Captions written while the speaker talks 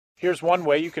Here's one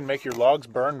way you can make your logs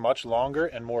burn much longer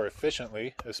and more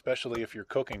efficiently, especially if you're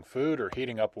cooking food or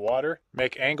heating up water.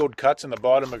 Make angled cuts in the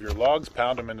bottom of your logs,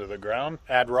 pound them into the ground.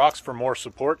 Add rocks for more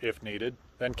support if needed.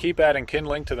 Then keep adding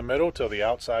kindling to the middle till the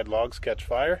outside logs catch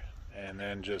fire, and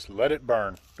then just let it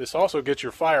burn. This also gets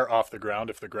your fire off the ground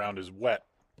if the ground is wet.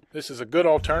 This is a good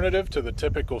alternative to the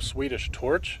typical Swedish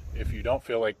torch if you don't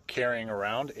feel like carrying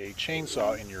around a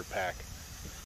chainsaw in your pack.